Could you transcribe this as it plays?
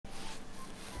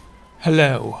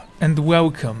Hello and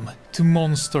welcome to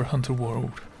Monster Hunter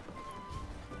World.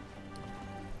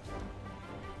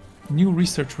 New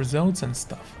research results and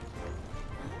stuff.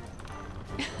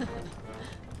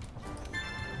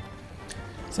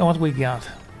 So what we got?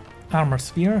 Armor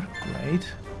sphere,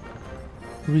 great.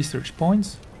 Research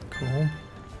points, cool.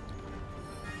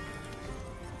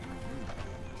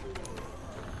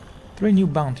 3 new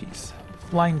bounties.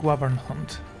 Flying Wyvern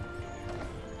Hunt.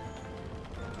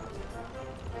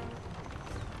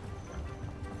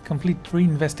 Complete 3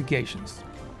 investigations.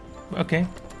 Okay.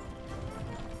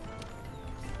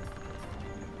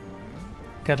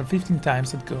 Gather 15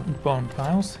 times at bone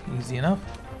piles. Easy enough.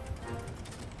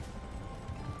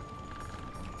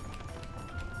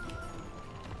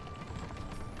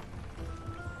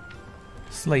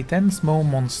 Slay 10 small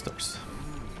monsters.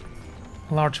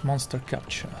 Large monster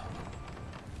capture.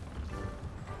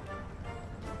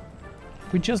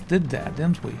 We just did that,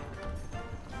 didn't we?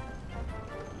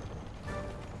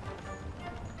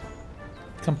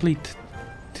 Complete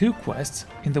 2 quests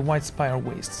in the White Spire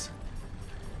Wastes.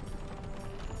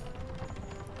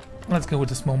 Let's go with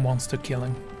the small monster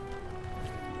killing.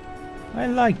 I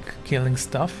like killing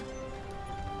stuff.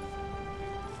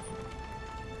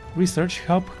 Research,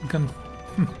 help,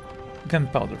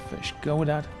 gunpowder fish. Go with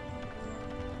that.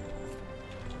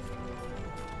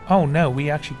 Oh no,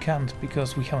 we actually can't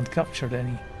because we haven't captured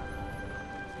any.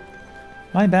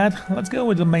 My bad. Let's go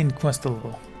with the main quest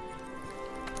level.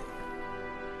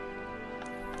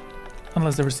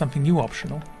 Unless there is something new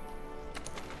optional.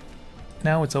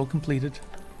 Now it's all completed.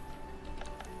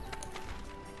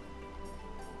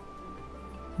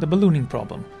 The ballooning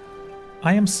problem.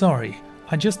 I am sorry,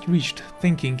 I just reached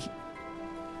thinking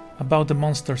about the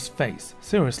monster's face.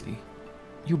 Seriously,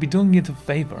 you'll be doing it a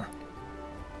favor.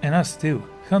 And us too.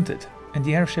 Hunt it, and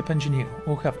the airship engineer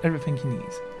will have everything he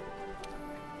needs.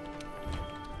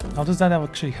 How does that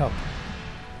actually help?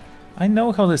 I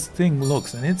know how this thing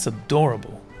looks and it's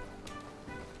adorable.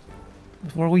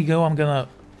 Before we go, I'm gonna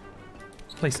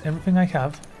place everything I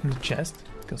have in the chest,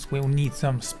 because we'll need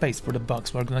some space for the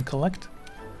bugs we're gonna collect.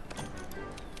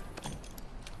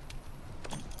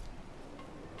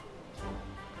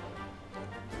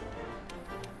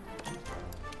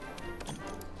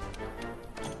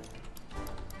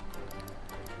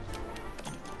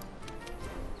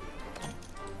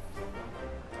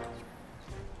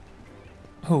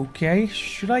 Okay,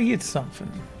 should I eat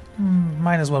something?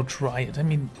 Might as well try it. I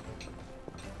mean,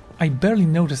 I barely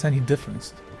notice any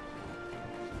difference.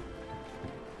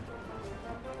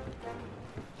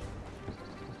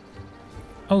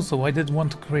 Also, I did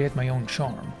want to create my own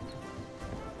charm.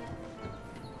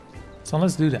 So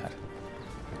let's do that.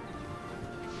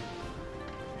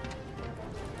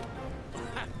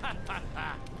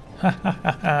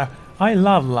 I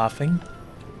love laughing.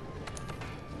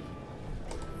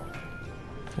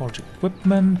 Forge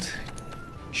equipment,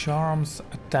 charms,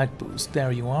 attack boost.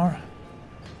 There you are.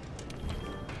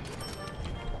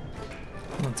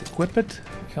 Let's equip it.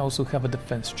 We also have a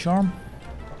defense charm.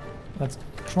 Let's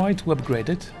try to upgrade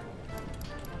it.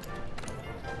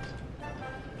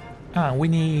 We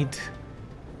need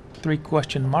 3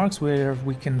 question marks where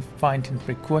we can find in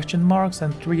 3 question marks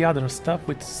and 3 other stuff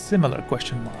with similar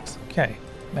question marks. Okay,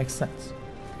 makes sense.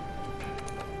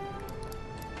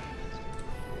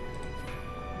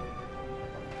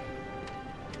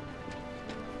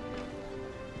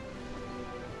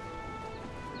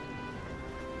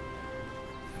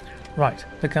 Right,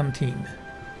 the canteen.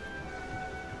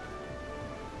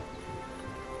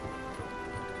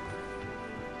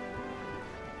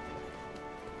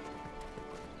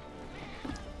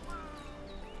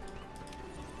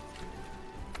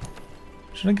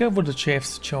 Should I go for the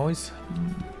chef's choice?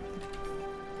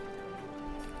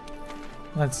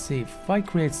 Let's see, if I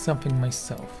create something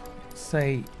myself.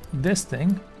 Say this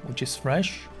thing, which is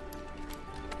fresh.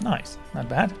 Nice, not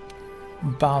bad.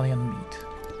 Balian meat.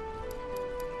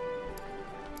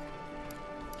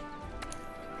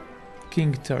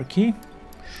 King turkey,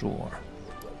 sure.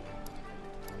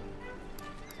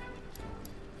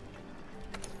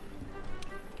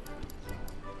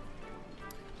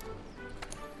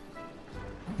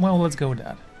 Well, let's go with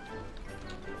that.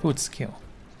 Food skill.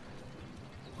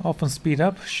 Often speed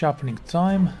up, sharpening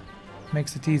time,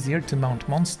 makes it easier to mount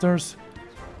monsters,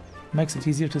 makes it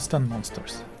easier to stun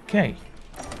monsters. Okay,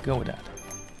 go with that.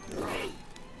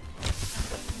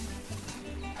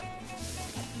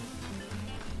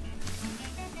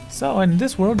 So, in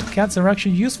this world, cats are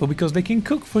actually useful because they can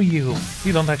cook for you.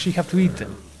 You don't actually have to eat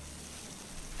them.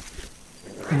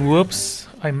 Whoops,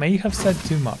 I may have said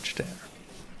too much there.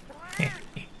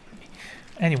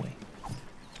 Anyway.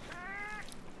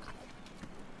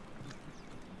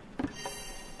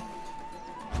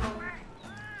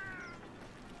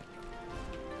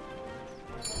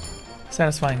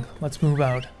 Satisfying. Let's move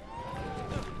out.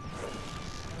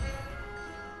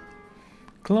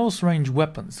 Close range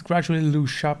weapons gradually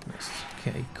lose sharpness.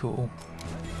 Okay, cool.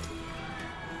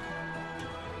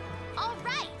 All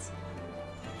right.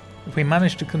 If we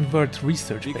manage to convert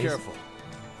research Be base, careful.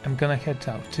 I'm gonna head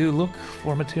out to look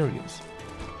for materials.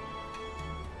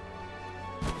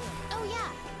 Oh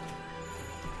yeah.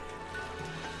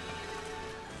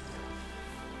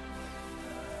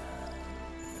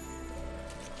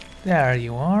 There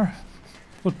you are.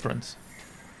 Footprints.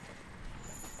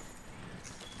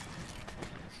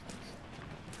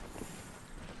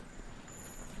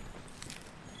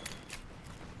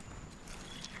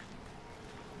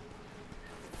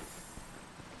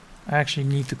 I actually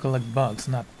need to collect bugs,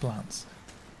 not plants.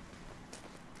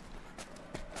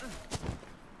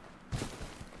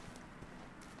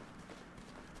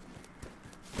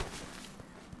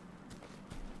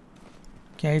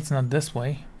 Okay, it's not this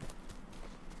way.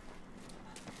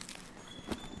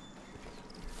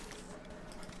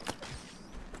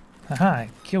 Haha, I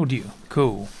killed you.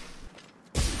 Cool.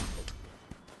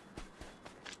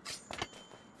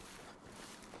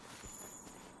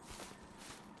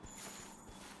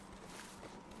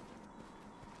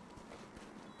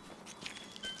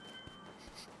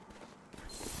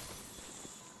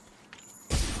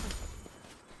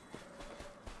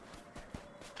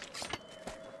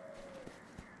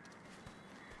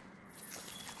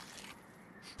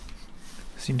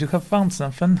 Seem to have found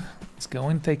something. Let's go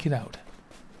and take it out.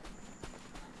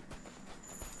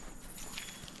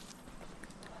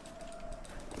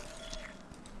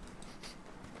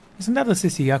 Isn't that a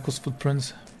Sisiako's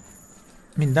footprints?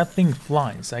 I mean, that thing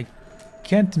flies. I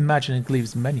can't imagine it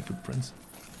leaves many footprints.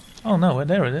 Oh no,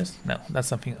 there it is. No, that's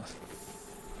something else.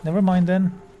 Never mind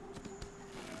then.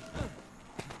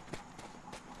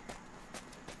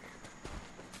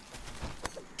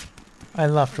 I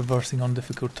love traversing on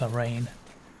difficult terrain.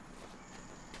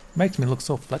 Makes me look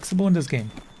so flexible in this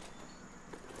game.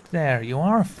 There you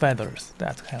are, feathers.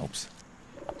 That helps.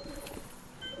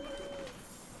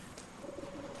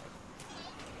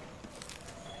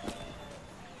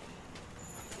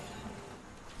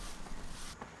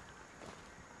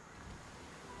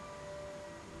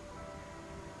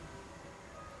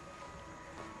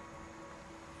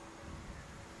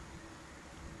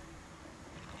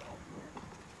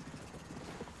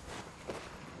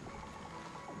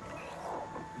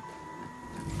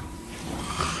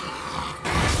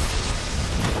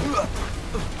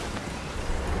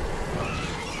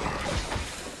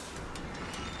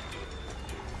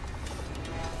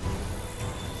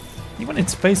 Even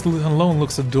its face alone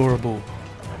looks adorable.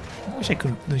 I wish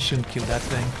I shouldn't kill that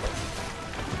thing.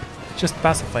 Just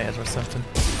pacify it or something.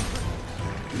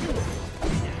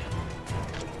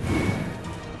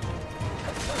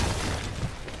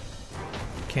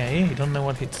 Okay, I don't know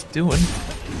what it's doing.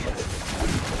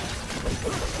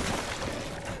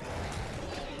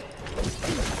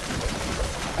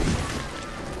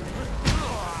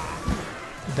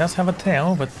 It does have a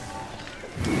tail, but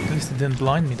at least it didn't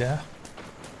blind me there.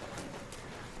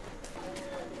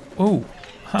 Oh,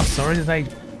 I'm sorry, did I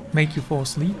make you fall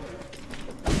asleep?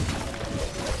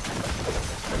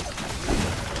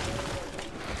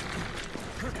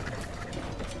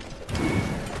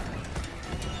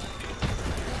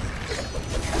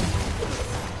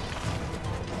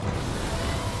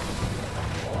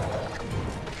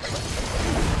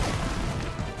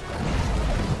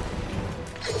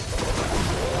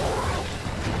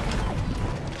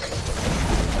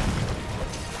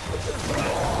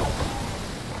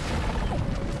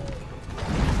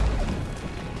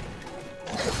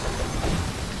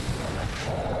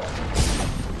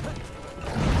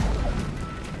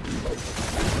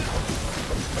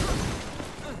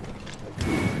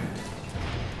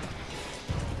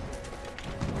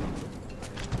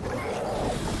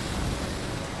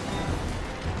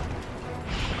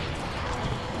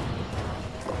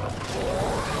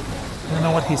 I don't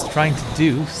know what he's trying to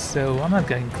do, so I'm not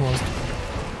getting close.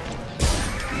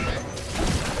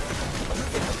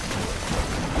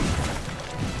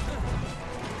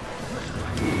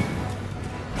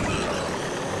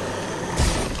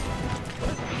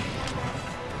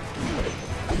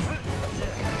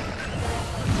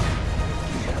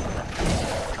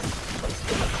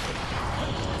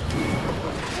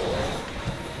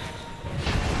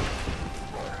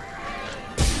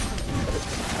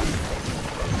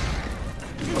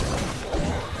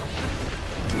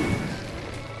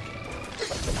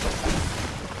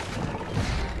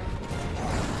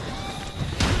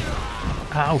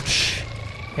 Ouch!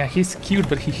 Yeah, he's cute,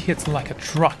 but he hits like a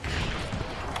truck.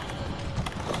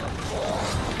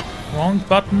 Wrong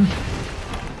button.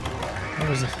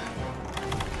 Where is it?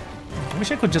 I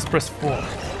wish I could just press 4.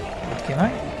 But can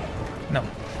I? No.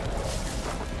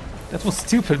 That was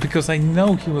stupid because I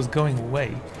know he was going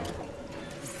away.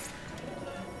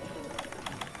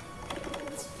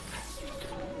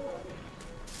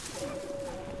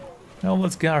 Now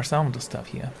let's gather some of the stuff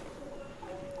here.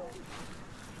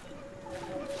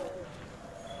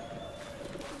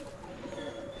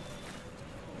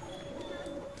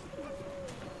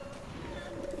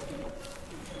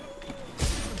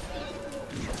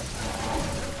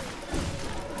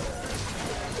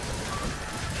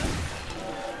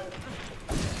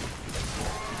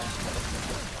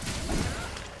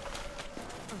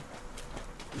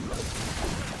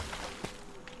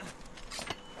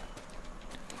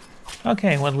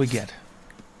 Okay, what do we get?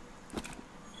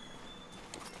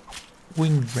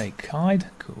 Windbreak hide,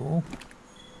 cool.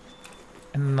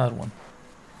 And another one.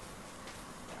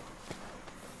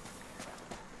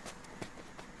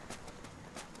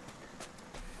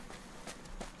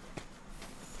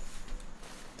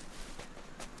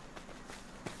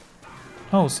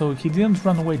 Oh, so he didn't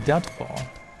run away that far.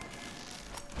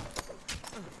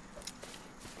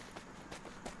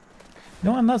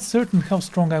 No, I'm not certain how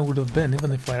strong I would have been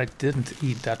even if I didn't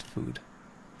eat that food.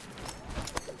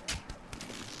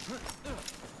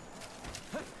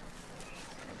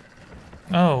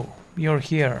 Oh, you're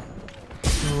here.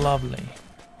 Lovely.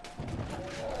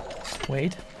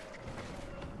 Wait.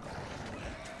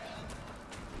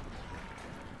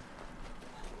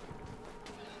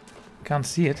 Can't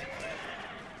see it.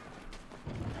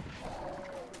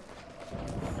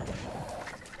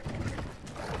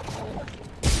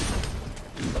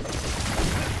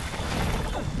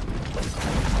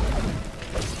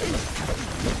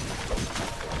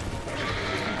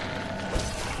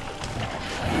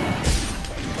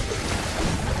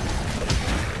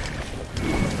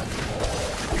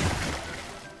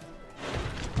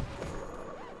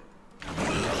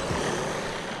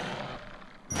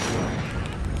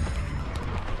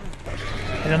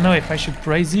 I don't know if I should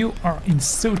praise you or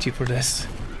insult you for this.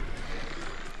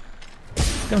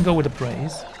 Gonna go with the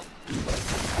praise.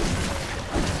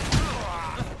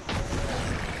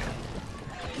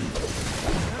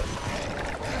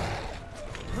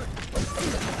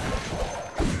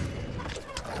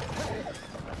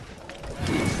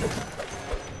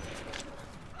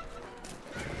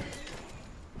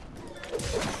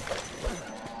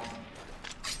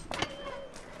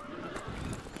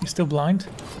 You still blind?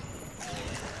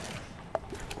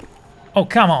 Oh,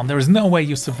 come on, there is no way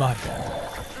you survived that.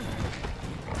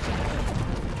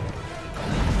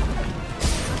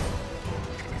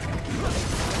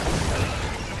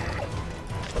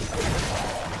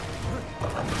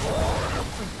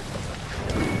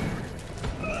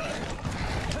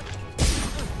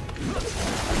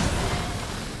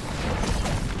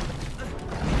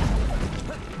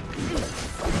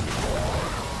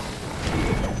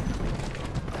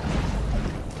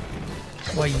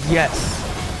 Why, yes.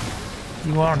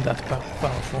 You aren't that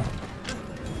powerful.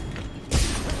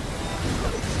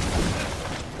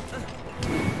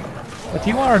 But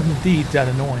you are indeed that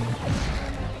annoying.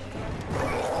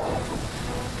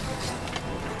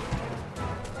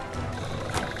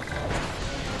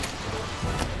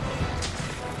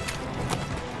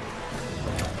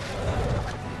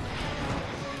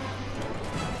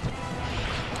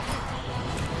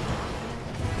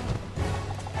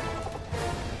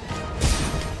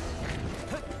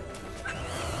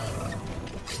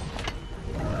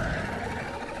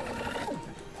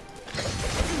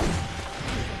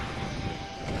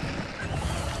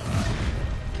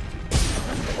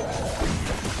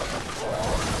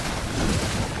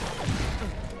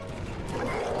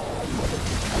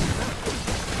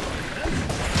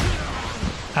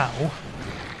 Ow.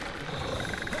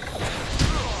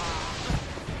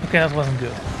 Okay, that wasn't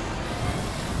good.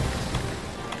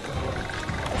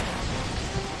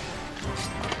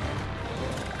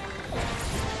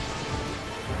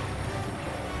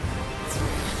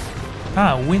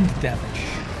 Ah, wind damage.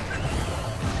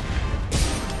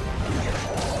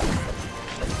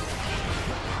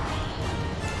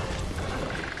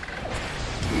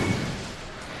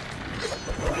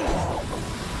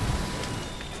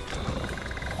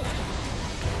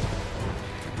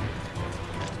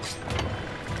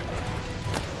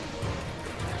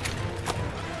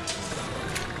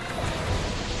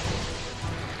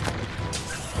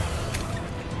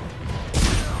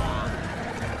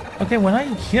 Okay, when I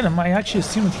hit him, I actually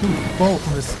assumed he would fall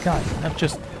from the sky, not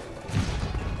just...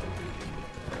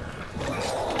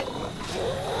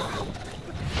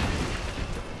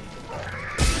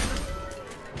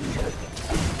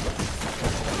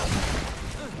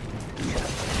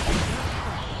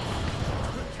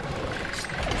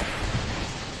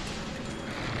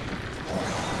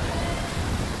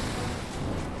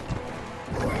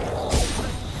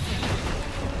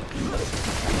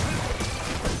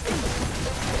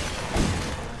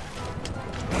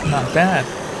 not bad.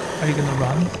 Are you gonna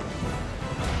run?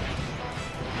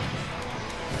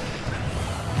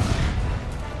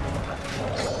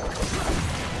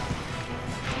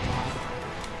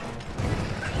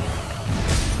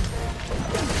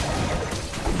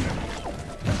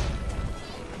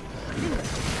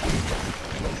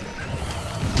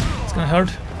 It's gonna hurt.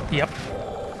 Yep.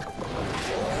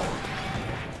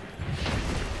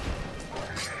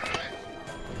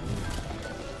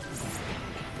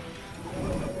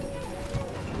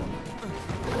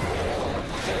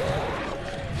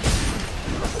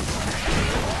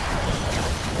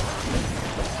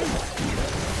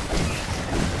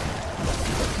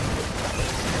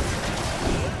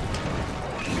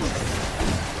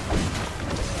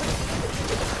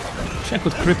 I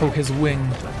could cripple his wing.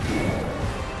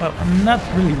 Well, I'm not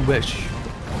really wish.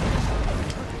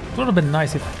 It would have been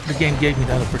nice if the game gave me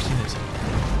that opportunity.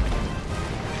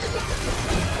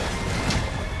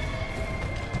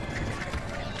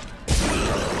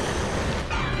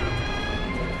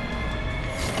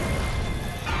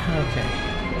 Okay.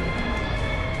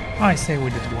 I say we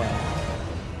did well.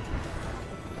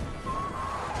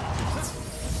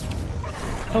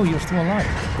 Oh, you're still alive.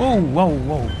 Whoa, whoa,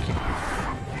 whoa. Okay.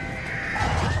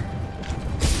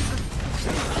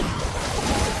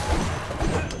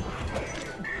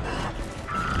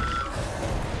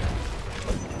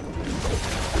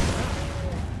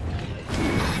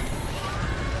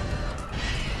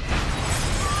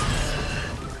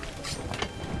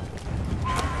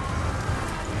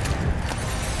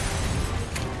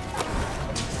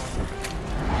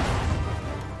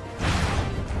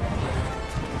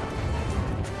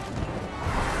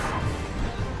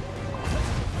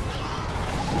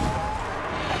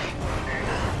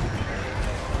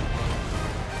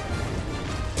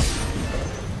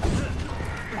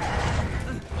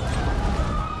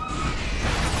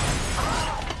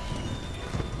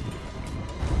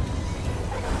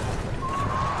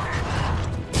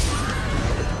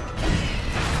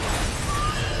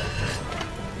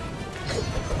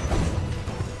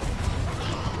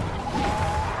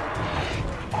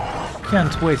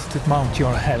 Can't wait to mount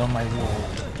your head on my wall.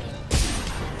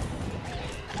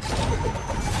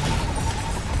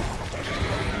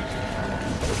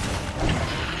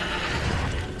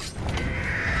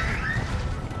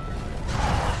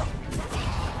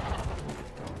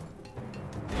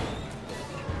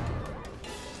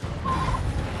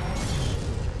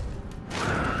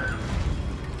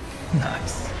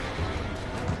 Nice.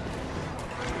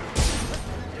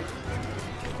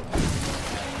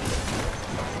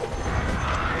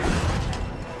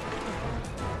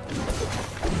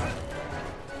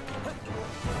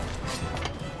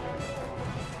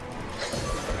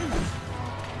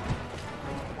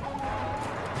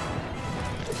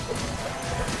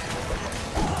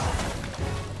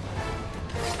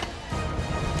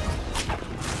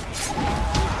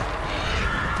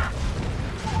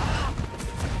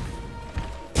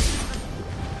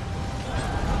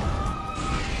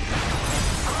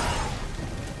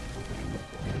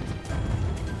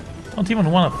 I don't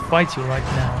even want to fight you right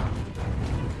now.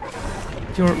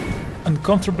 You're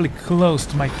uncomfortably close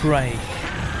to my prey.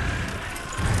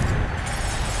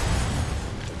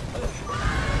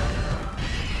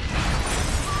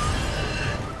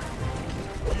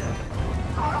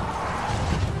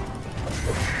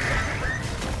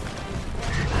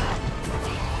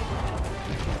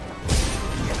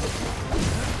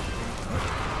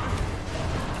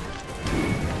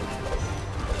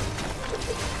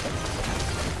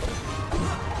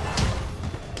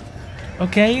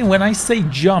 Okay, when I say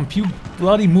jump, you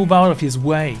bloody move out of his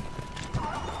way.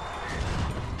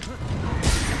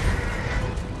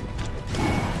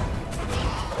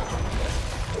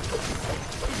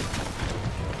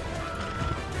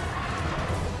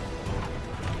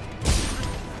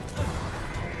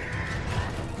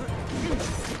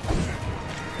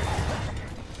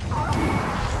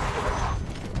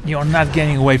 You're not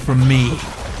getting away from me.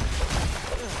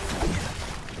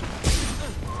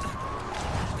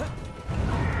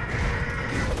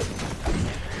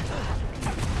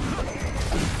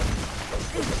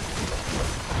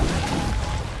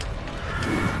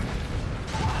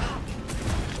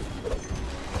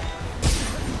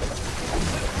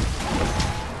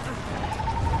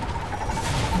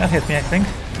 That hit me, I think.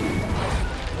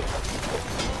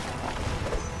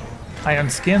 Iron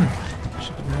skin. A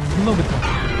little bit more.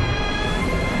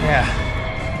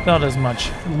 Yeah, not as much.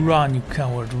 Run, you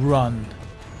coward, run.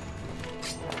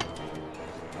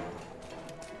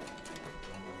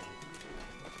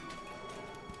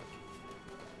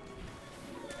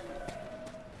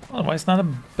 Otherwise, not a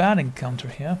bad encounter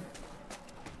here.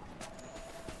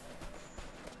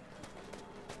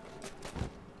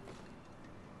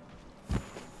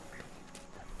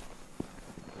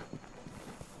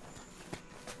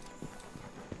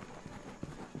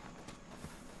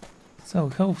 So,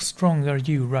 how strong are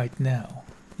you right now?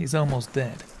 He's almost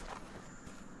dead.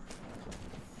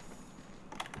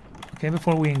 Okay,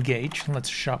 before we engage, let's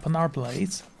sharpen our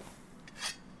blades.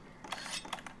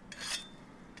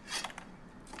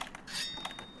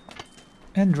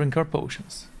 And drink our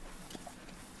potions.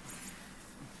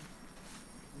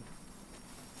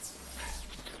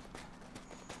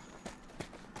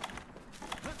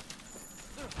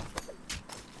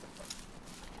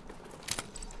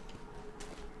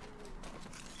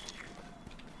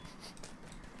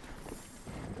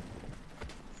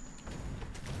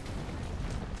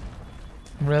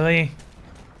 Really?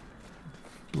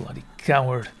 Bloody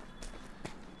coward.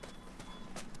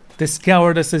 This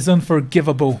cowardice is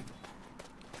unforgivable.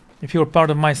 If you were part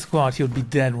of my squad, you'd be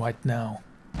dead right now.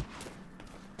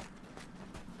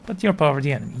 But you're part of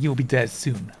the enemy. You'll be dead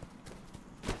soon.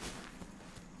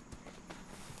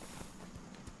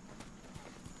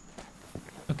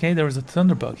 Okay, there is a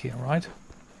thunderbug here, right?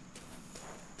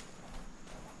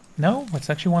 No, it's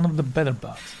actually one of the better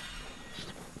bugs.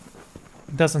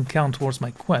 It doesn't count towards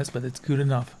my quest, but it's good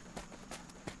enough.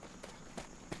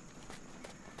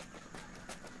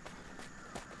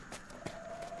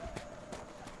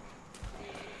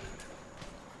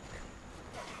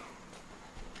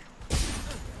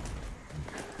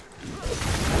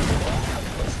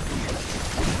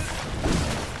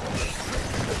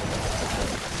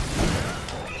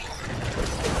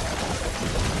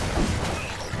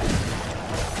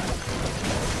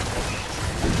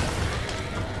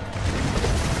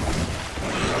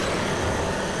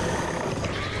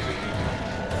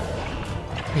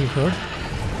 You heard?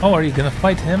 Oh, are you gonna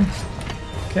fight him?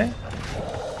 Okay.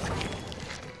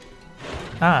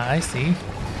 Ah, I see.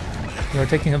 You're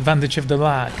taking advantage of the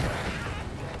lag.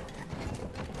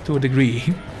 To a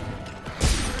degree.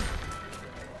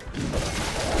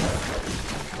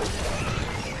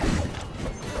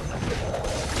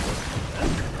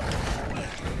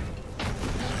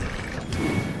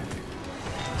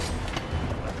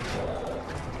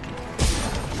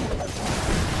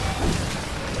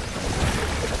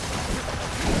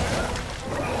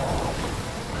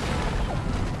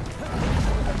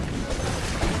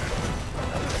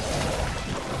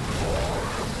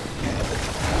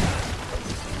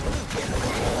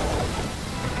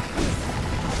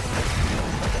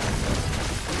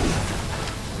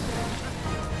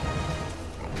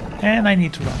 And I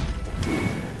need to run.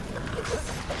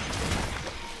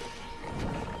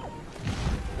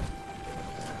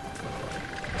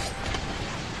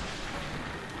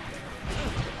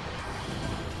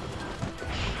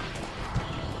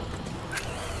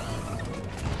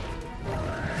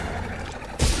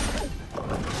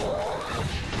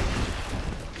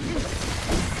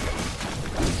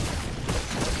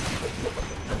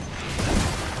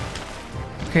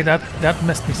 Okay, that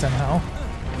messed me somehow.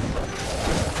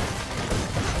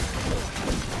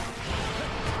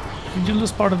 Did you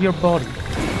lose part of your body?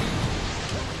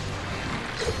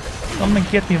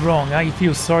 Don't get me wrong, I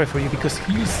feel sorry for you because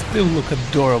you still look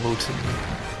adorable to me.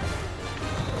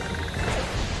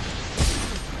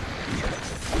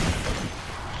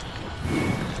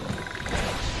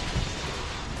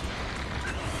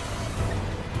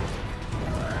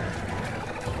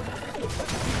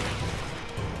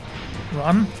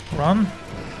 Run, run.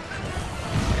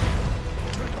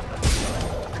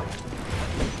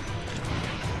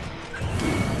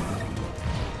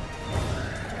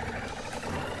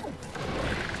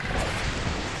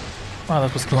 Wow,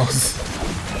 that was close.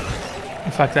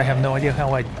 In fact, I have no idea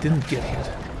how I didn't get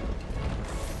hit.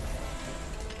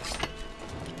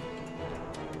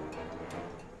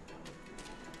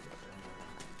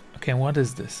 Okay, what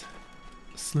is this?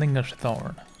 Slinger's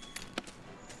Thorn.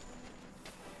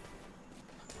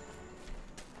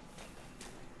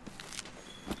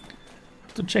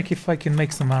 To check if I can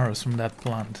make some arrows from that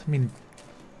plant. I mean,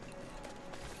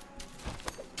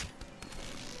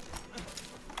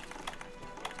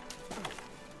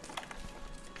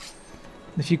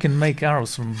 if you can make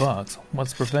arrows from bugs,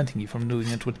 what's preventing you from doing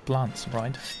it with plants,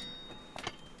 right?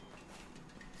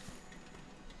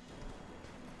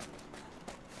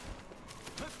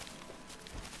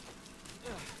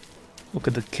 Look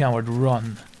at the coward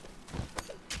run.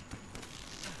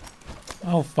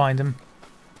 I'll find him.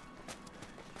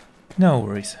 No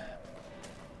worries.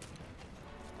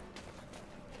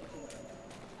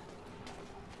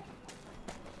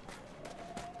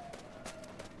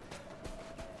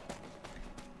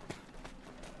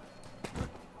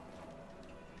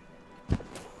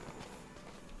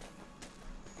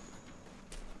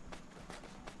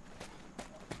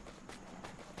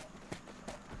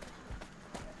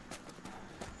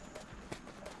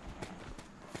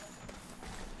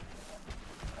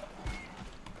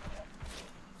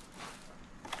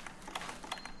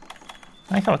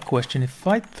 I have a question. If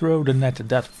I throw the net at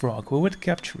that frog, who would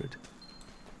capture it?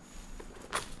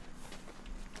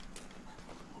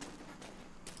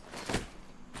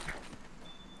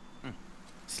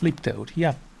 Sleep toad.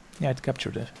 Yeah, it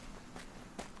captured it.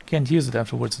 Can't use it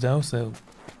afterwards though, so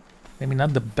maybe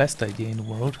not the best idea in the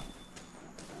world.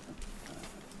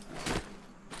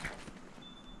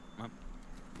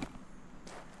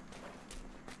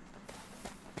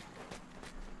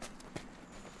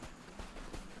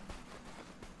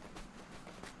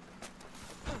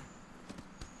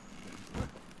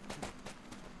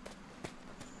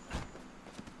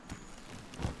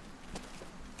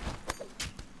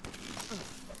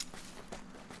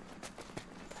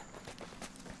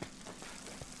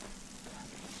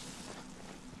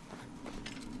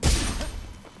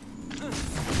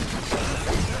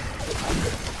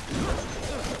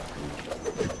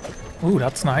 Ooh,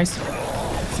 that's nice.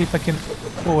 See if I can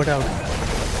pull it out.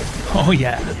 Oh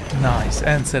yeah, nice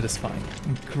and satisfying.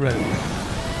 Incredible.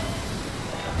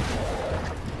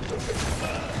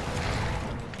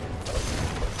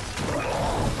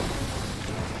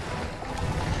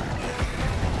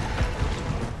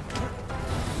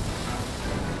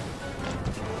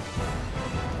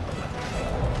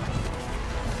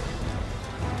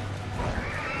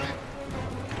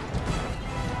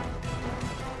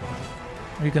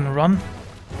 Are you gonna run?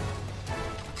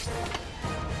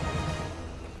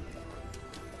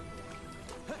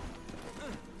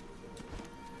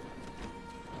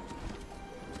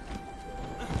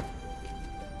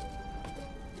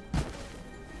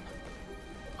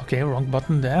 Okay, wrong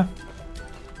button there.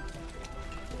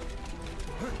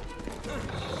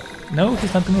 No,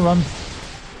 he's not gonna run.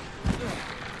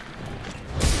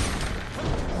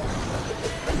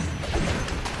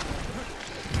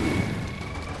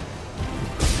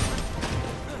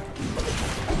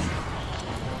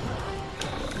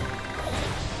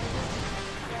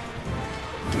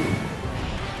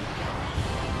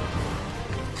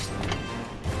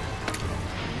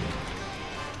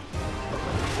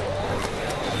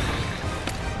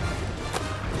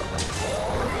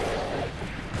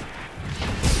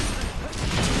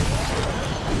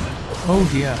 Oh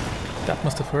dear, that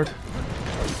must have hurt.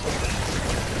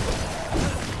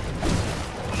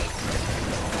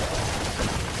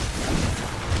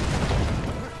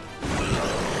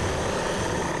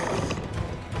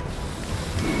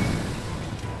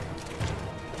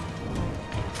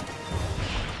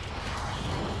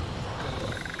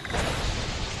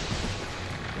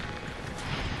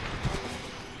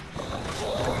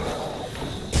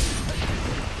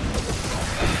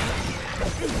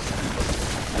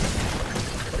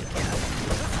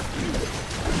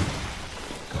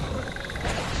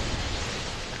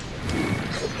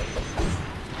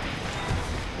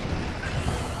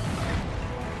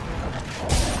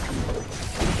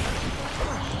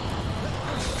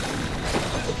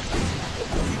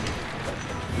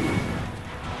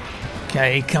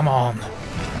 Okay, come on.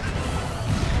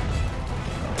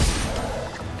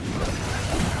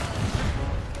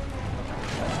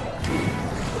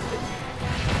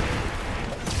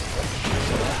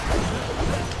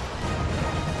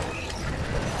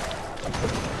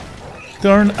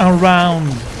 Turn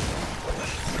around.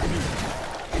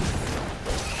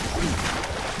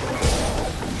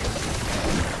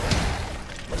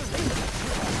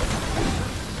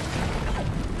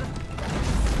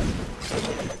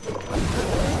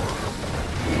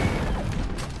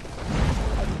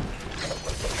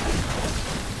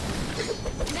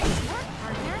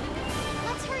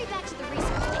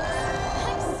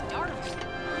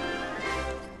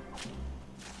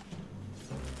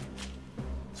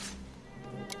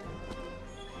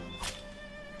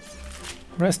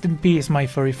 Rest in peace, my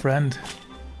furry friend.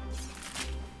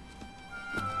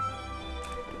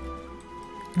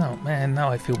 Oh man, now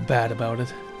I feel bad about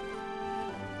it.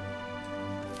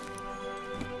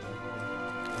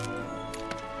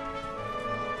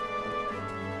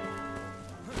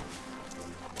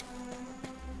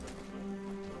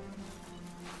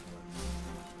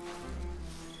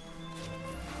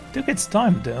 Took its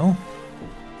time though.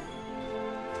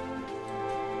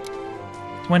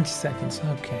 20 seconds,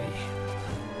 okay.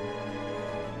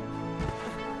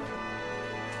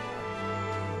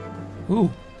 Ooh,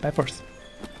 peppers.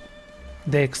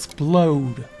 They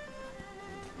explode.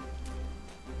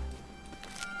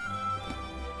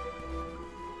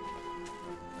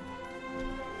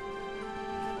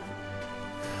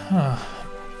 Huh.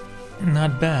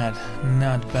 Not bad.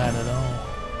 Not bad at all.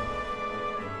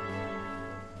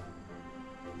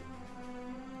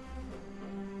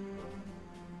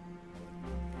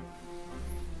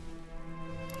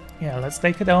 Yeah, let's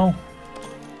take it all.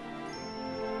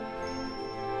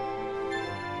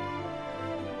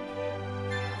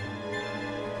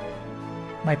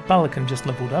 My Pelican just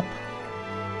leveled up.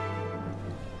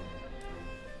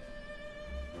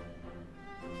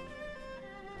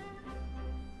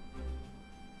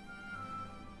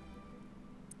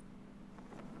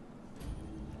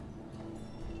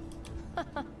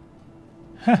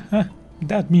 Haha,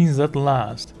 that means at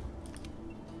last.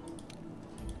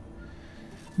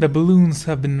 The balloons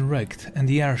have been rigged and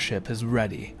the airship is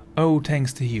ready. Oh,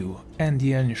 thanks to you and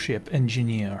the airship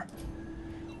engineer.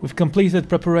 We've completed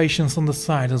preparations on the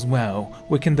side as well.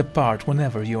 We can depart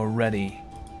whenever you're ready.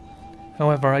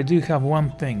 However, I do have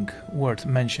one thing worth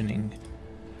mentioning.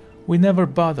 We never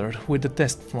bothered with the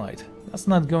test flight. That's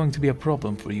not going to be a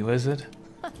problem for you, is it?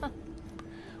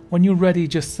 When you're ready,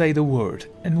 just say the word,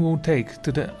 and we'll take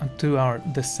to our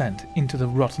descent into the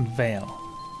Rotten Vale.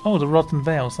 Oh, the Rotten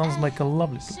Vale sounds like a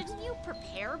lovely place. Shouldn't you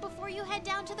prepare before you head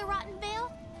down to the Rotten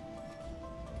Vale?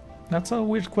 That's a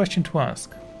weird question to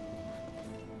ask.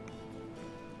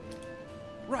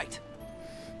 Right.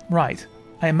 Right.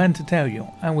 I meant to tell you,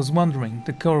 I was wandering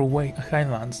the Coral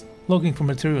Highlands, looking for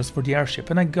materials for the airship,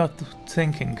 and I got to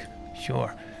thinking,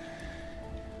 sure.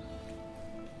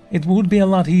 It would be a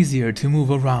lot easier to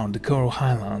move around the Coral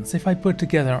Highlands if I put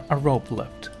together a rope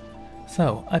lift.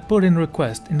 So, I put in a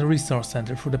request in the resource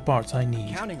center for the parts I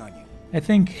need. Counting on you. I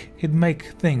think it'd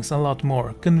make things a lot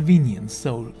more convenient,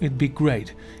 so it'd be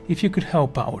great if you could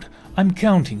help out. I'm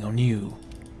counting on you.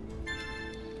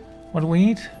 What do we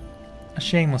need? A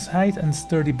shameless height and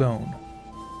sturdy bone.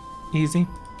 Easy.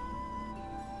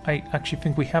 I actually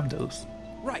think we have those.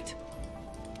 Right.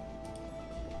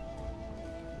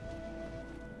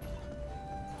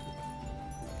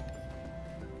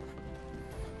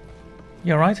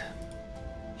 You alright?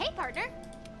 Hey, partner.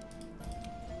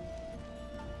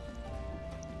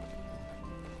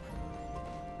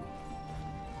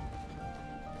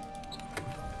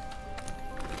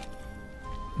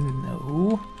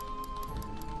 No.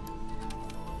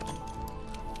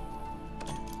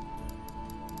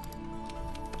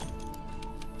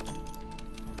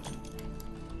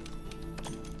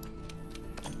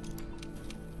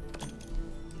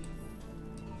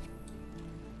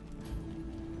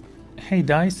 Hey,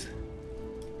 Dice.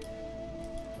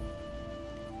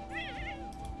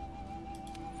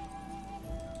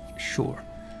 Sure.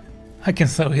 I can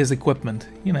sell his equipment.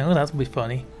 You know, that'll be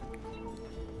funny.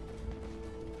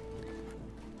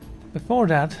 Before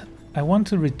that, I want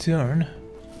to return...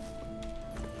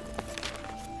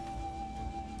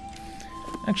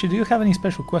 Actually, do you have any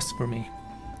special quests for me?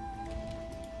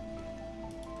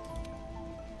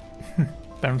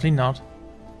 Apparently not.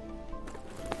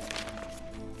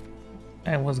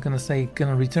 I was gonna say,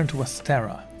 gonna return to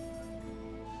Astera.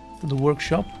 To the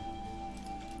workshop.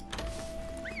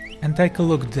 And take a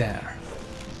look there.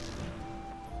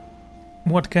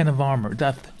 What kind of armor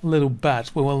that little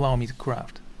bat will allow me to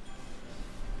craft?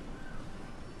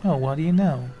 Oh, what do you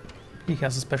know? He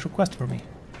has a special quest for me.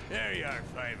 There you are,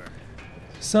 Fiver.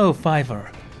 So, Fiver,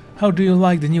 how do you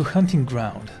like the new hunting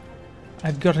ground?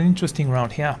 I've got an interesting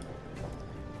round here.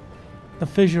 The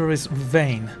fisheries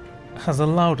vein has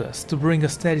allowed us to bring a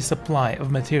steady supply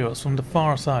of materials from the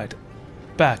far side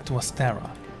back to Astera.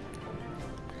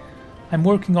 I'm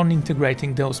working on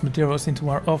integrating those materials into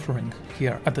our offering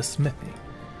here at the smithy.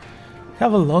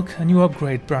 Have a look, and you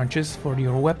upgrade branches for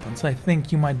your weapons. I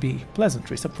think you might be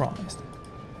pleasantly surprised.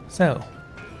 So,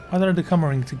 what are they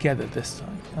coming together this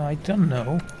time? I don't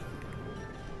know.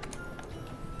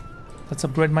 Let's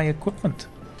upgrade my equipment.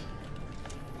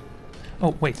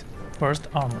 Oh, wait. First,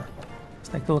 armor. Let's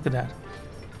take a look at that.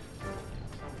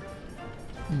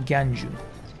 Ganju.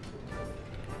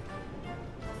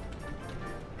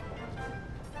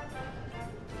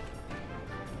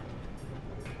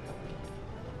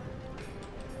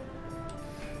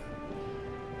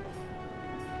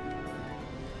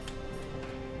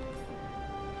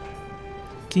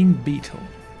 King Beetle.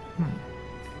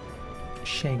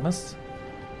 Seamus.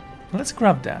 Let's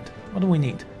grab that. What do we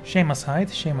need? Seamus hide,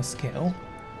 Seamus scale,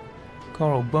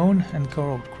 coral bone, and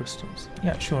coral crystals.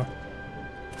 Yeah, sure.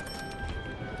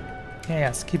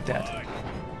 Yeah, skip that.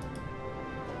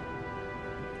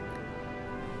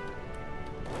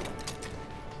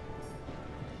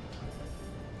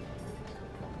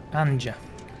 Anja.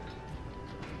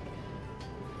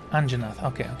 Anjanath.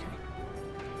 Okay, okay.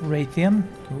 Raytheon.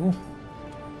 Cool.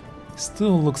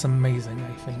 Still looks amazing,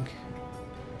 I think.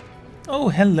 Oh,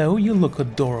 hello, you look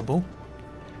adorable.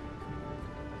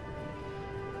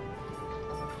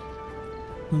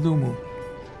 Lumu.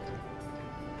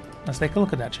 Let's take a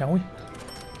look at that, shall we?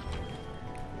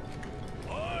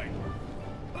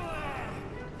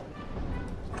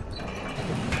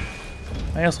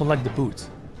 I also like the boots.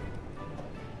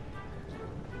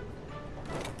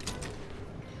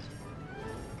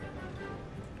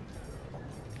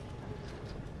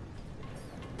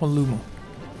 Polumu.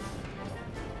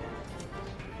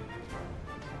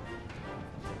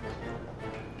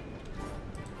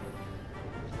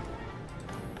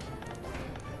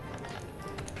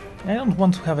 I don't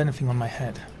want to have anything on my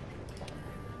head.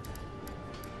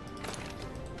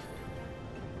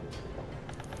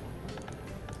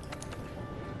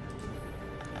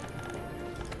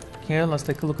 Here, let's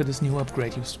take a look at this new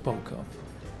upgrade you spoke of.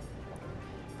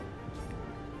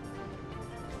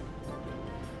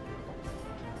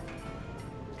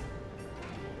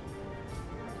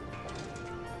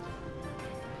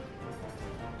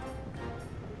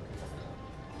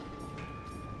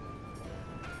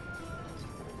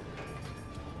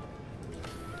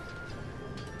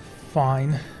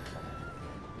 Fine.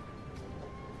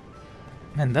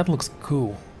 Man, that looks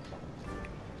cool.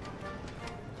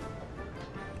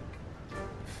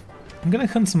 I'm gonna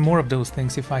hunt some more of those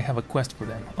things if I have a quest for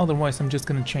them. Otherwise, I'm just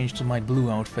gonna change to my blue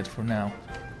outfit for now.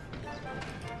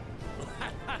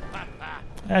 I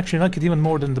actually like it even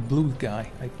more than the blue guy,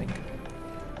 I think.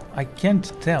 I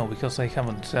can't tell because I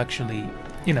haven't actually,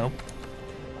 you know,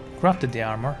 crafted the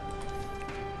armor.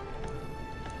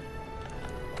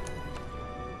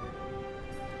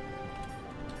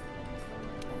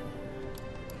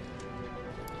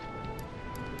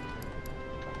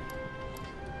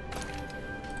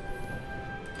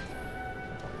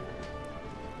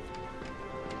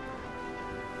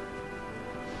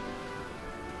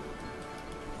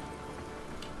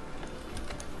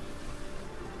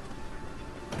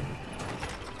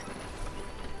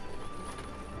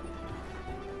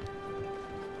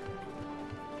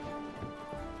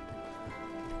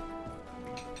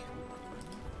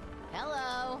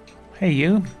 Hey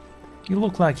you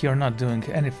look like you're not doing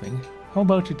anything. How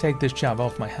about you take this job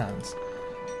off my hands?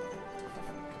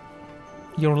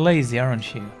 You're lazy,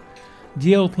 aren't you?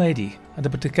 The old lady at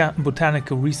the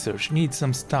botanical research needs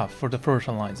some stuff for the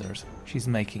fertilizers she's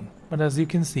making, but as you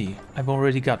can see, I've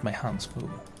already got my hands full.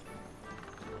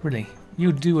 Really,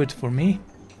 you do it for me?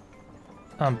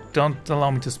 Don't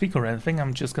allow me to speak or anything,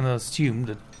 I'm just gonna assume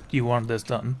that you want this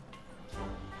done.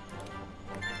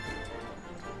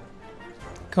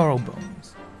 Coral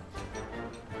bones.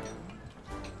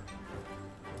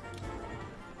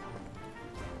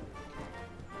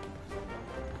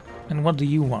 And what do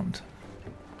you want?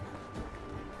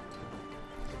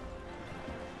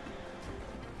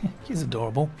 He's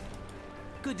adorable.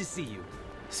 Good to see you.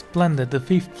 Splendid, the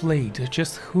 5th Fleet,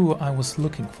 just who I was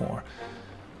looking for.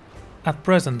 At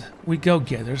present, we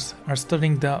go-getters are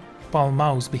studying the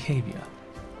Palmau's behavior.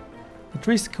 The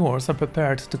 3 scores are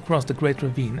prepared to cross the Great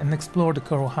Ravine and explore the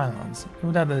Coral Highlands,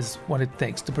 if that is what it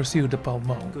takes to pursue the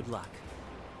Palmau. Good luck.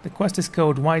 The quest is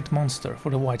called White Monster for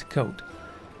the White Coat.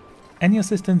 Any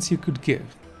assistance you could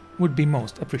give would be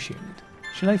most appreciated.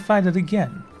 Should I fight it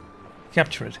again?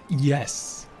 Capture it?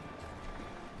 Yes!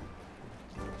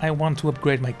 I want to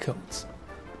upgrade my coats.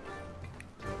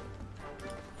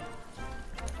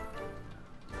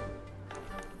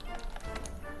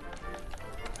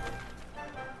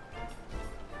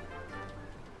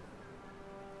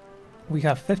 We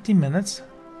have 50 minutes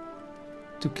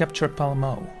to capture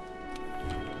Palmau.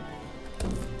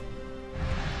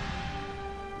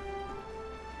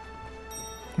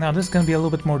 Now this is going to be a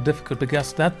little bit more difficult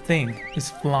because that thing is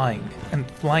flying, and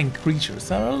flying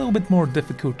creatures are a little bit more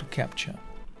difficult to capture.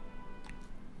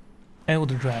 Oh,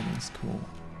 the dragon's cool.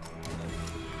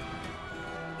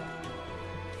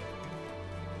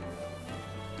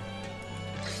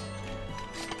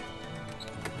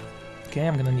 Okay,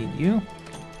 I'm gonna need you.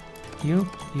 You,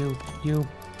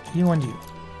 and you.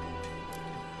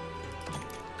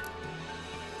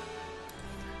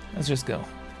 Let's just go.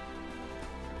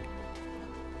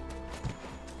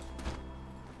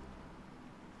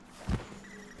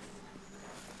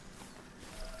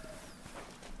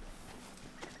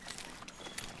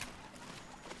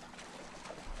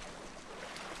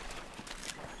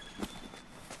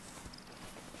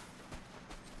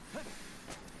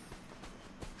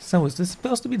 So is this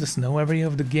supposed to be the snow area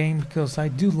of the game? Because I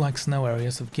do like snow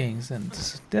areas of games, and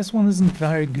this one isn't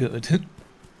very good.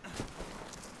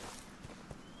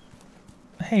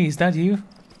 Hey, is that you?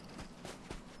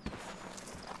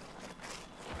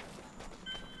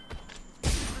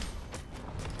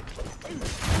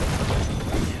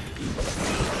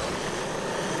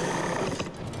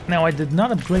 Now I did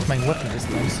not upgrade my weapon this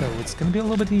time, so it's gonna be a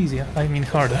little bit easier. I mean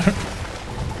harder.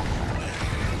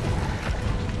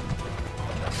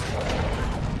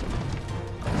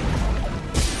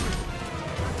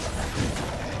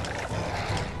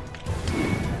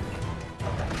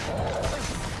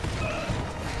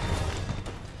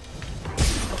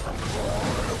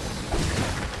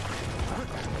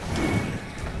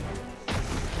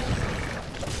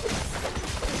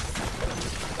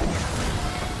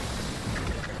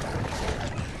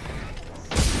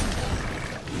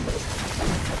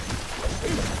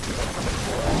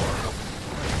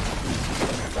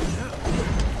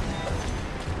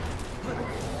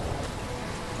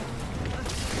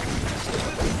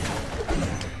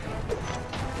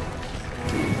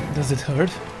 Does it hurt?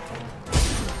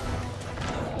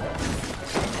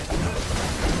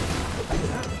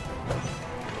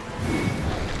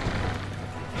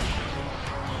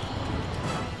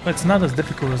 But it's not as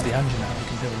difficult as the engine now, I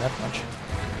can tell you that much.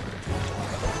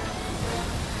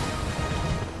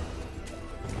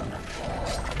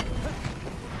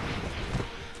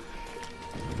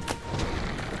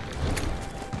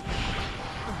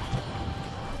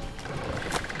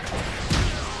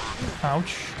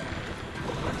 Ouch.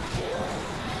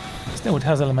 Still, it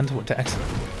has elemental attacks.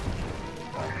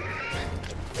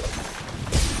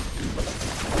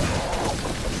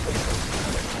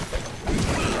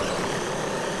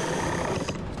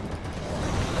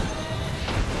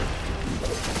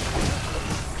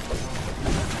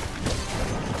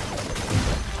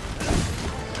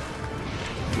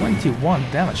 One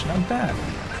damage, not bad.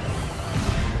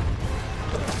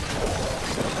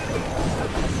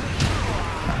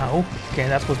 Ow. Okay,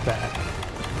 that was bad.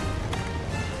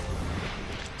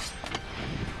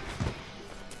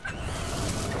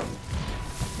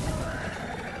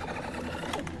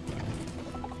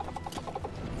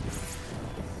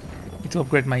 Need to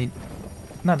upgrade my...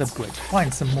 not upgrade,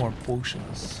 find some more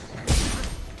potions.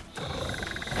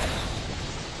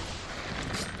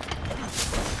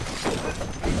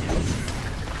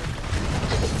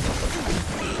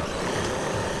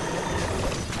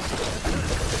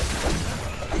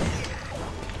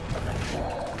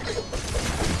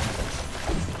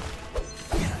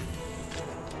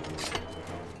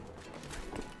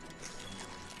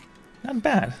 Not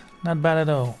bad. Not bad at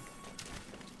all.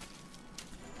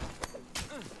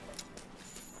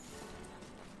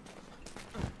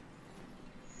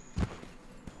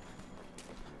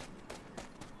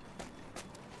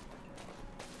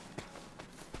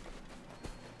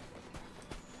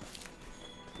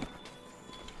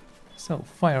 So,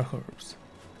 fire herbs.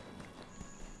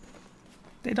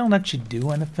 They don't actually do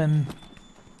anything.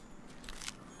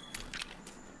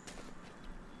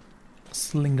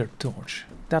 Slinger torch.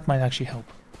 That might actually help.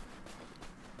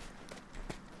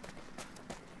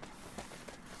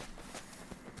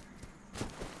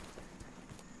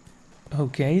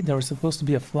 Okay, there was supposed to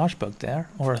be a flash bug there,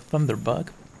 or a thunder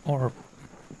bug, or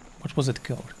what was it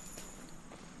called?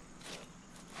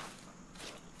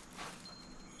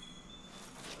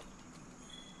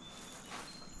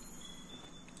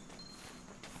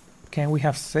 Can we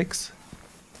have 6?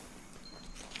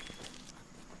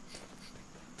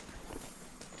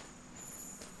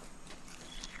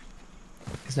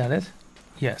 Is that it?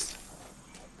 Yes.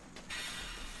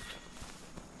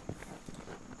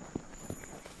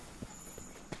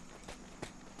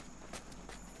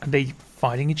 Are they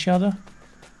fighting each other?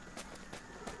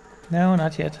 No,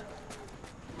 not yet.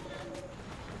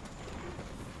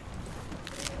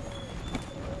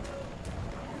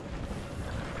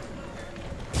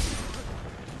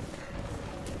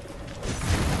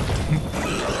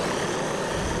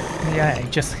 Yeah, he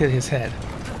just hit his head.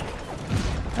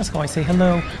 That's how I say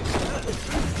hello.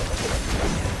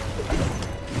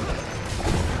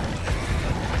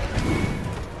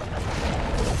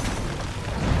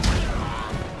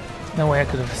 No way I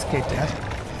could have escaped that.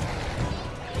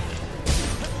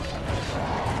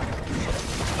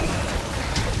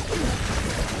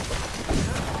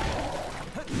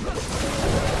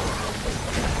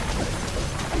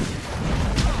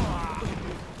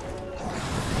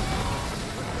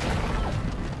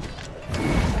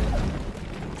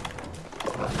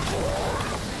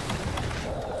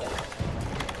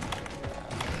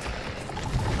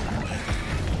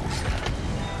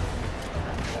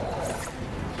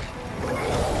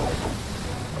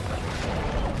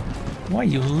 Why,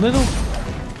 you little...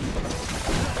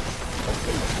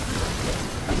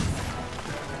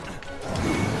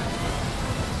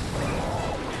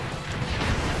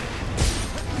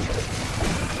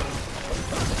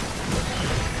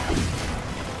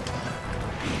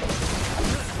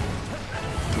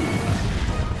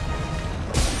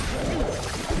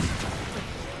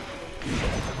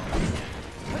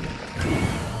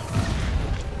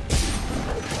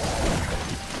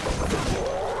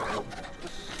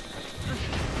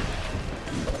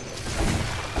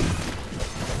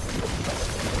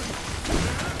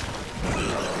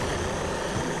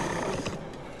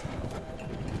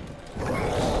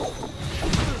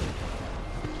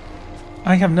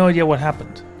 I have no idea what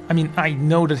happened. I mean, I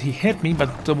know that he hit me,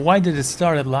 but why did it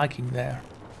start lagging there?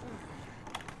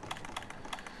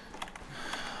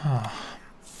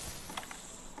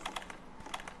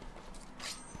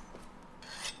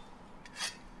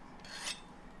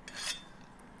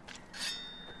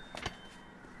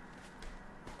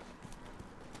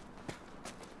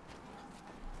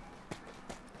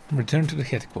 Return to the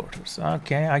headquarters.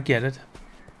 Okay, I get it.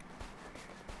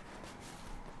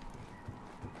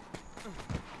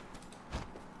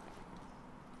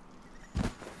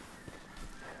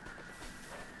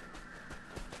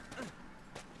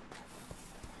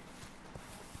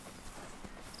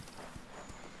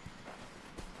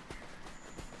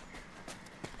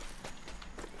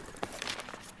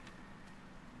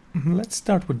 Let's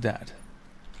start with that.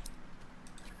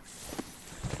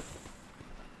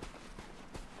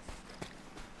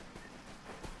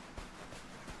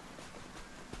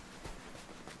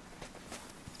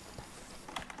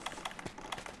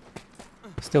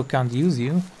 Still can't use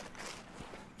you.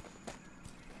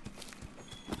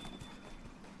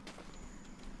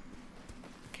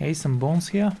 Okay, some bones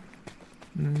here.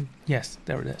 Yes,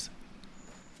 there it is.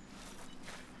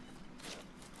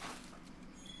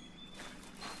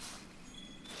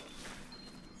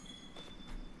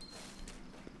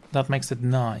 That makes it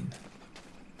 9.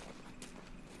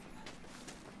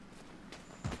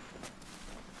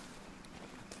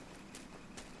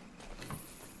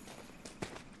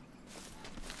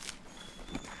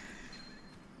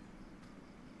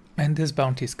 And this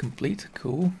bounty is complete.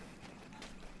 Cool.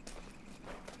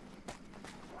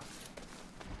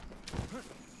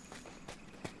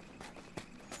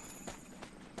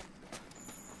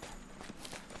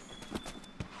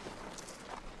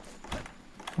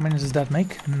 How many does that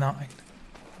make? 9.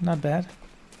 Not bad.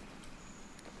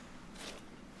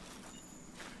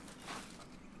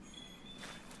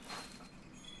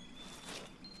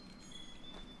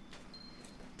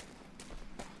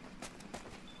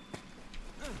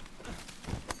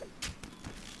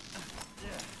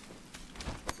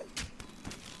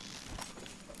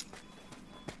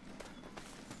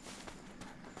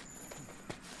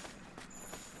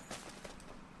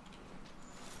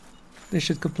 They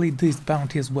should complete this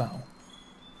bounty as well.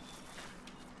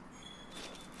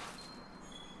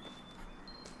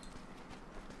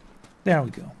 There we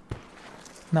go.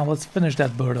 Now let's finish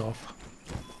that bird off.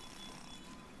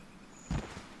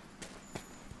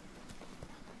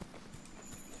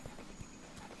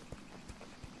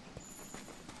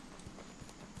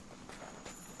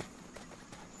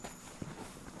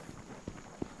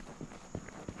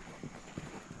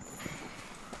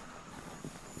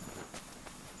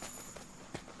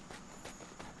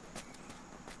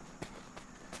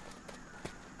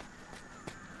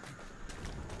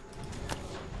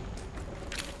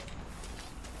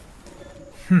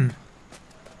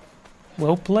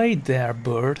 Well played there,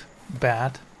 bird,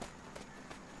 bat,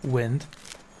 wind.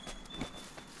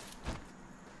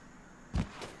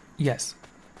 Yes.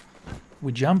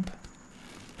 We jump,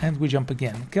 and we jump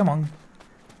again. Come on.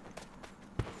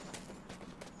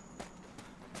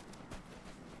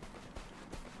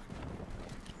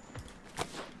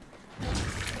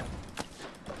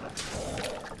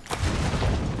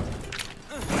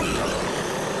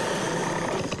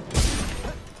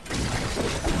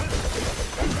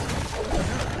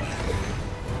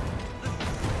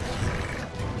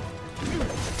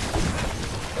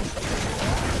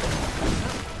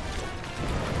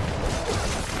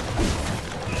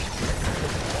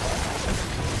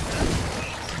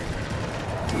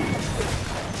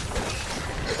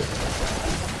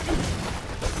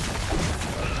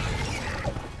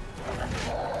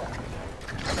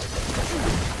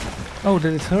 Oh,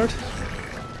 did it hurt?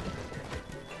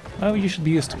 Oh, you should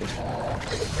be used to it.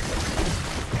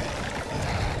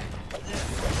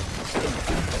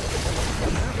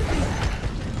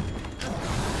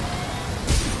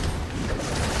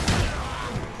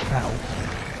 Ow.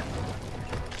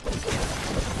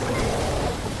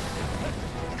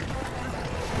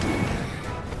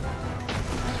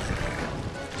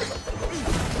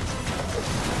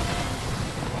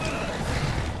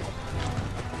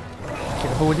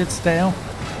 Careful with its tail.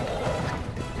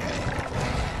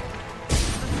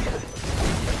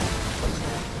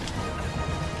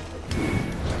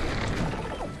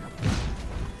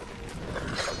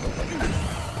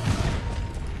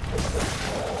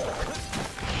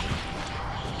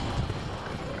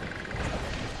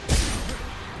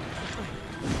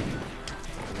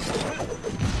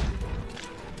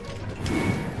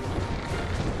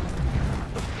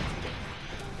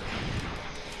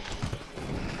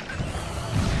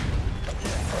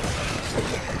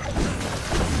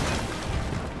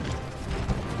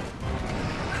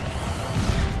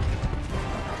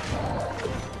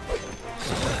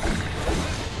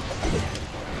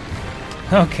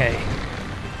 Okay.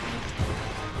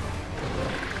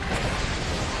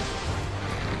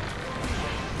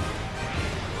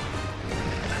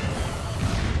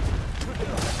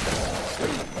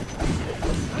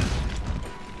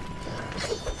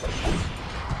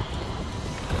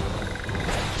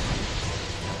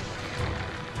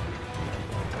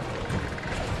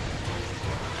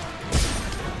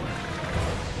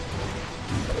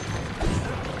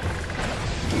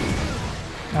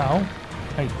 Ow,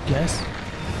 I guess.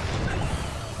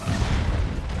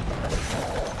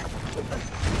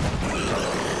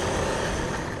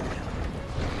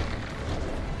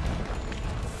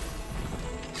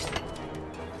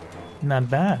 Not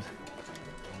bad.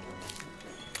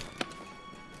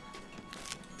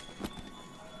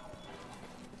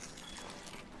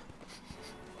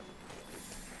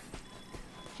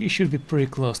 He should be pretty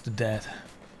close to death.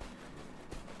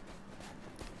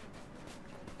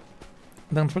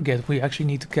 Don't forget, we actually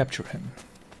need to capture him.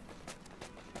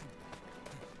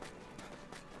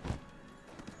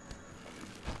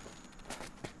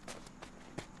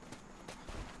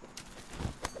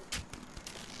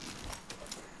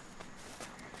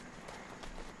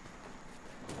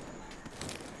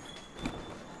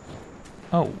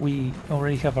 Oh, we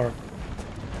already have our...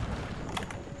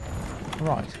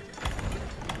 Right.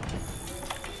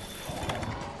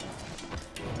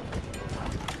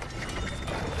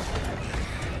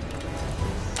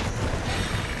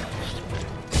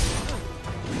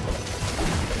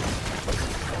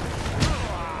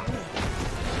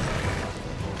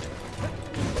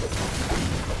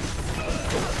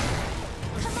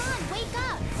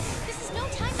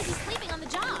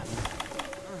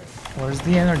 Where's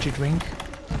the energy drink?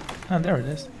 Ah, there it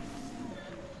is.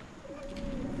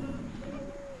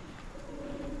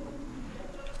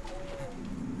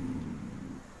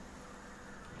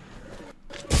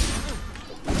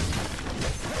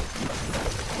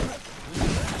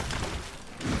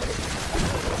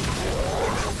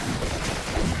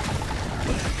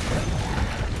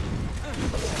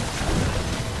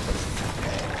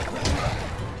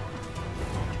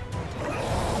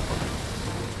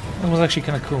 That was actually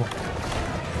kind of cool.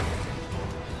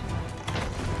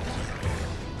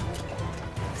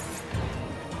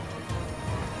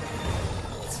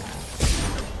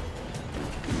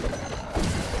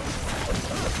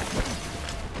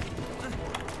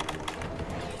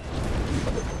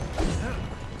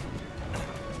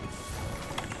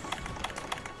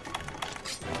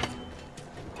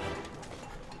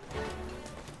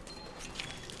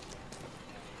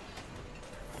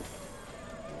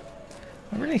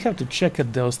 I really have to check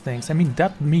at those things. I mean,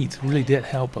 that meat really did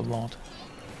help a lot.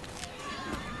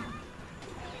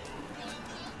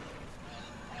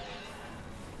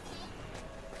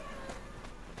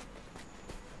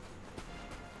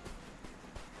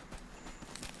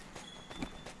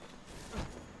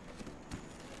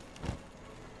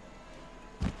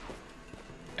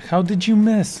 How did you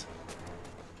miss?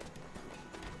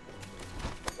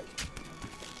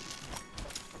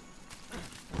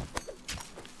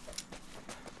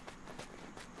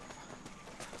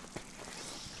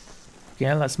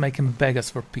 Yeah, let's make him beg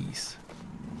us for peace.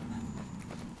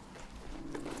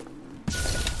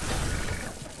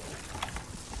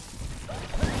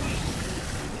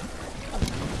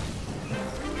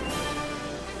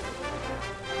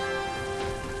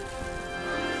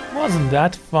 Wasn't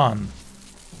that fun?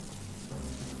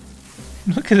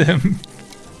 Look at him.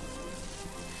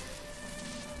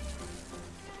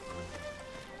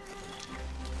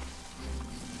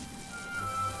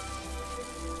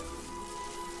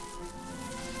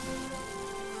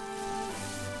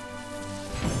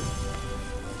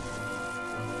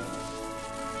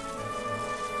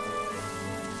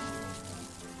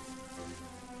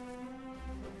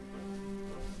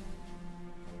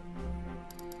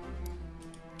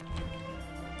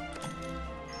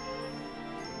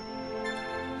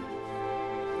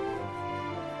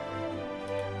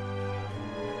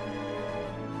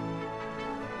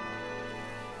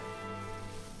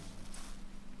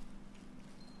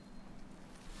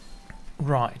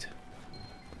 Right.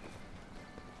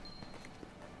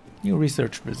 New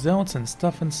research results and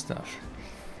stuff and stuff.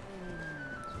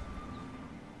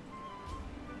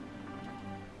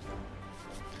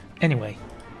 Anyway.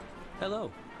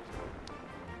 Hello.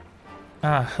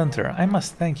 Ah, Hunter, I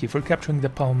must thank you for capturing the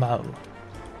Palmao.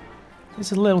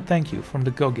 Here's a little thank you from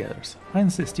the go-getters. I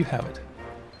insist you have it.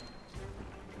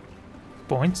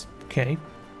 Points? Okay.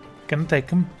 Can take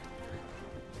them.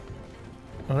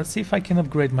 Well, let's see if I can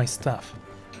upgrade my stuff.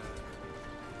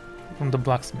 From the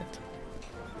blacksmith.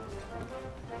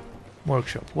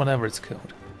 Workshop, whatever it's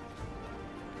called.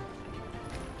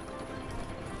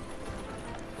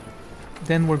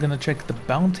 Then we're gonna check the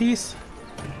bounties.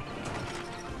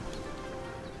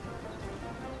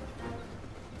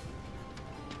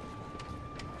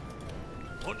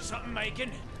 Want something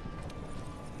making?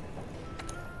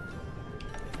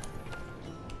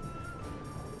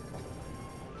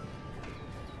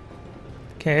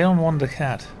 Okay, I don't want the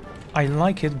hat. I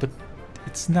like it, but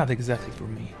it's not exactly for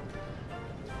me.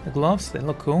 The gloves, they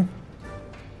look cool.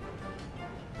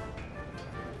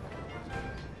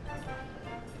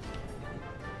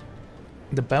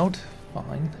 The belt?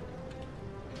 Fine.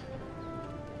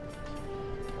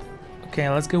 Okay,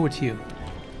 let's go with you.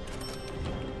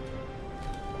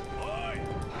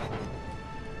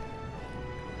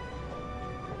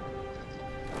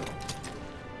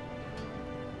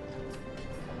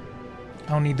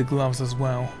 I'll need the gloves as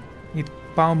well. Need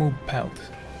palm belt.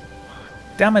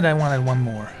 Damn it, I wanted one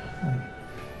more.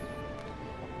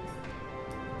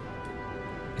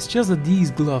 It's just that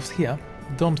these gloves here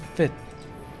don't fit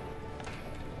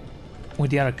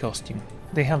with the other costume.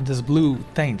 They have this blue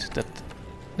taint that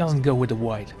doesn't go with the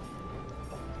white.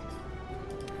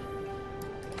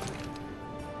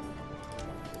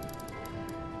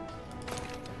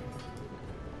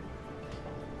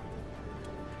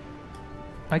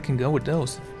 I can go with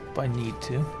those if I need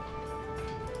to.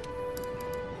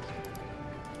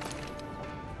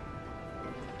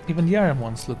 Even the other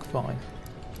ones look fine.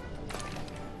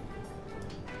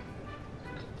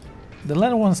 The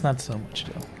leather one's not so much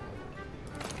though.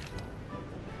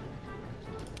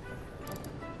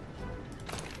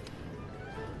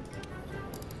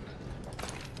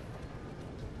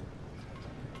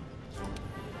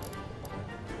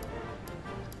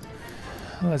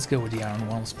 Let's go with the iron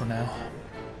ones for now.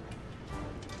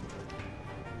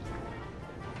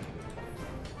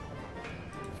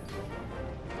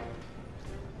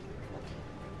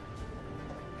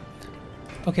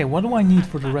 Okay, what do I need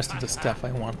for the rest of the stuff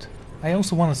I want? I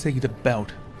also want to take the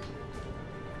belt.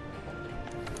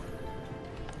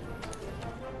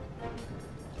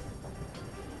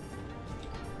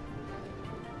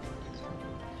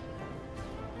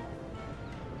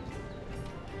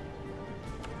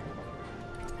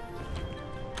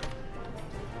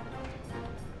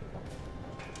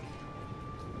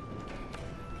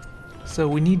 So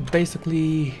we need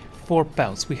basically 4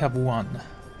 belts. We have 1.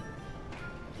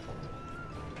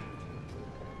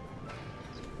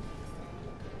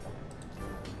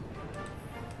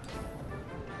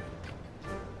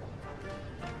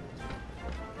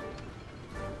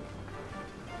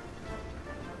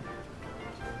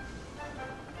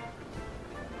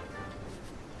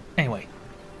 Anyway,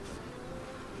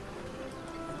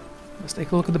 let's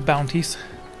take a look at the bounties.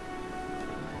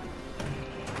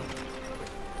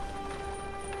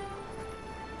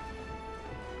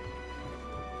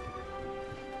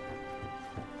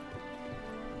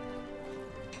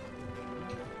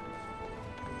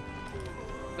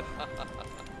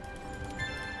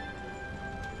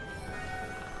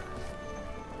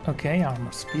 Okay,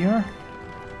 armor spear.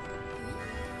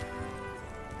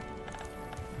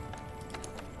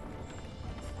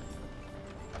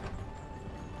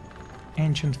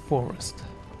 Ancient forest.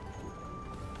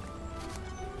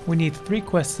 We need 3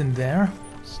 quests in there.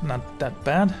 It's not that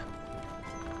bad.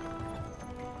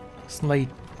 Slay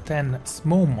 10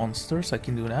 small monsters. I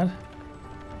can do that.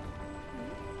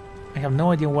 I have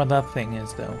no idea what that thing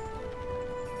is though.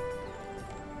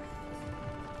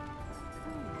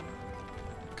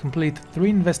 Complete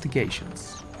 3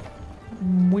 investigations.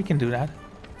 We can do that.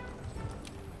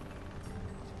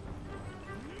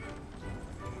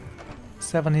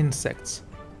 Seven insects.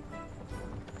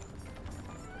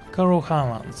 Coral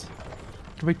Highlands.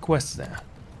 3 quests there.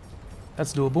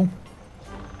 That's doable.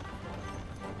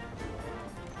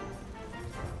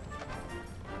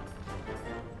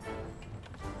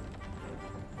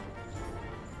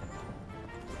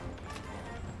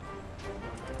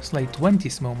 Slay 20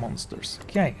 small monsters.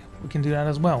 Okay, we can do that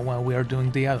as well while we are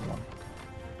doing the other one.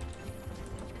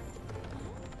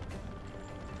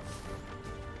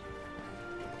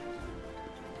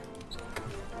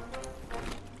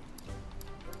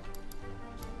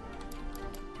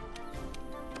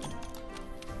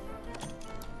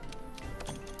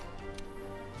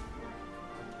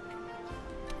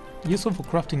 Useful for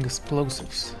crafting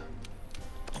explosives.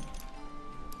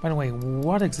 By the way,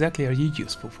 what exactly are you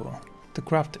useful for? To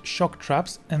craft shock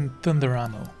traps and thunder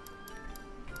ammo.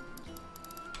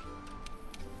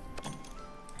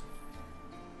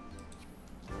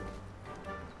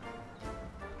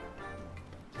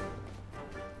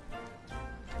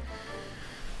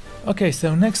 Okay,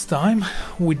 so next time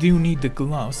we do need the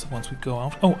gloves once we go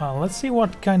out. Oh, let's see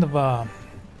what kind of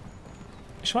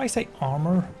should I say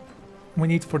armor we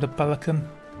need for the pelican.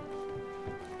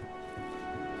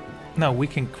 No, we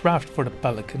can craft for the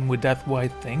pelican with that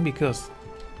white thing because,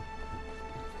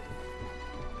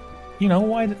 you know,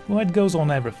 white goes on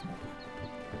everything.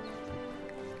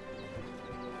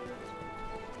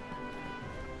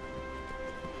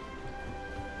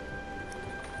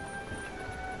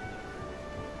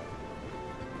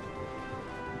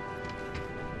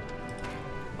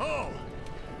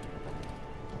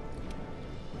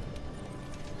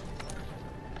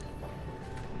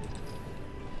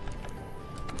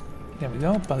 There we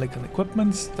go, Pelican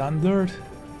equipment, standard.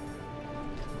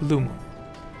 Lumo.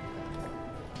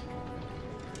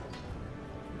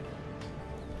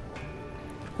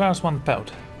 Requires 1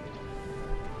 pout.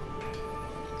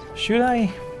 Should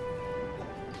I?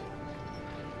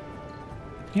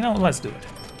 You know, let's do it.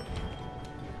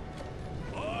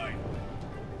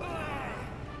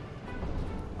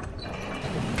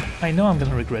 I know I'm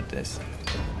gonna regret this.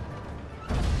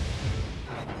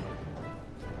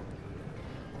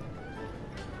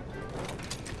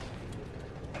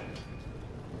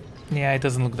 Yeah, it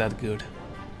doesn't look that good.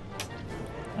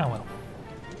 Oh well.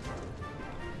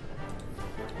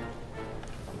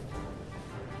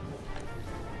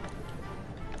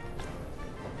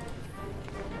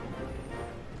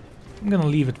 I'm gonna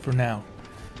leave it for now.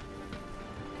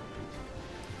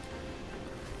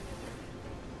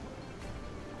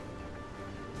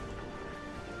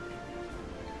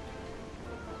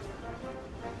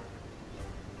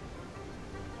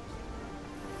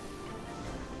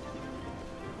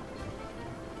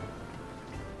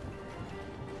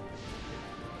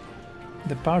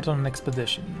 Depart on an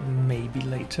expedition, maybe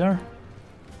later.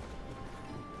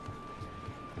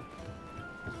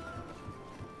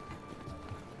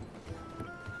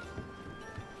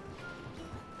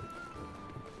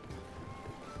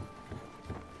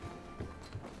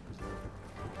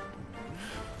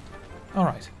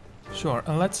 Alright, sure,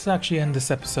 and let's actually end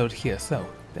this episode here. So,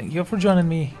 thank you for joining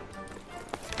me,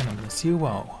 and I'm gonna see you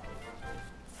all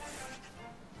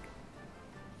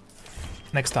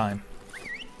next time.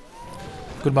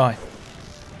 Goodbye.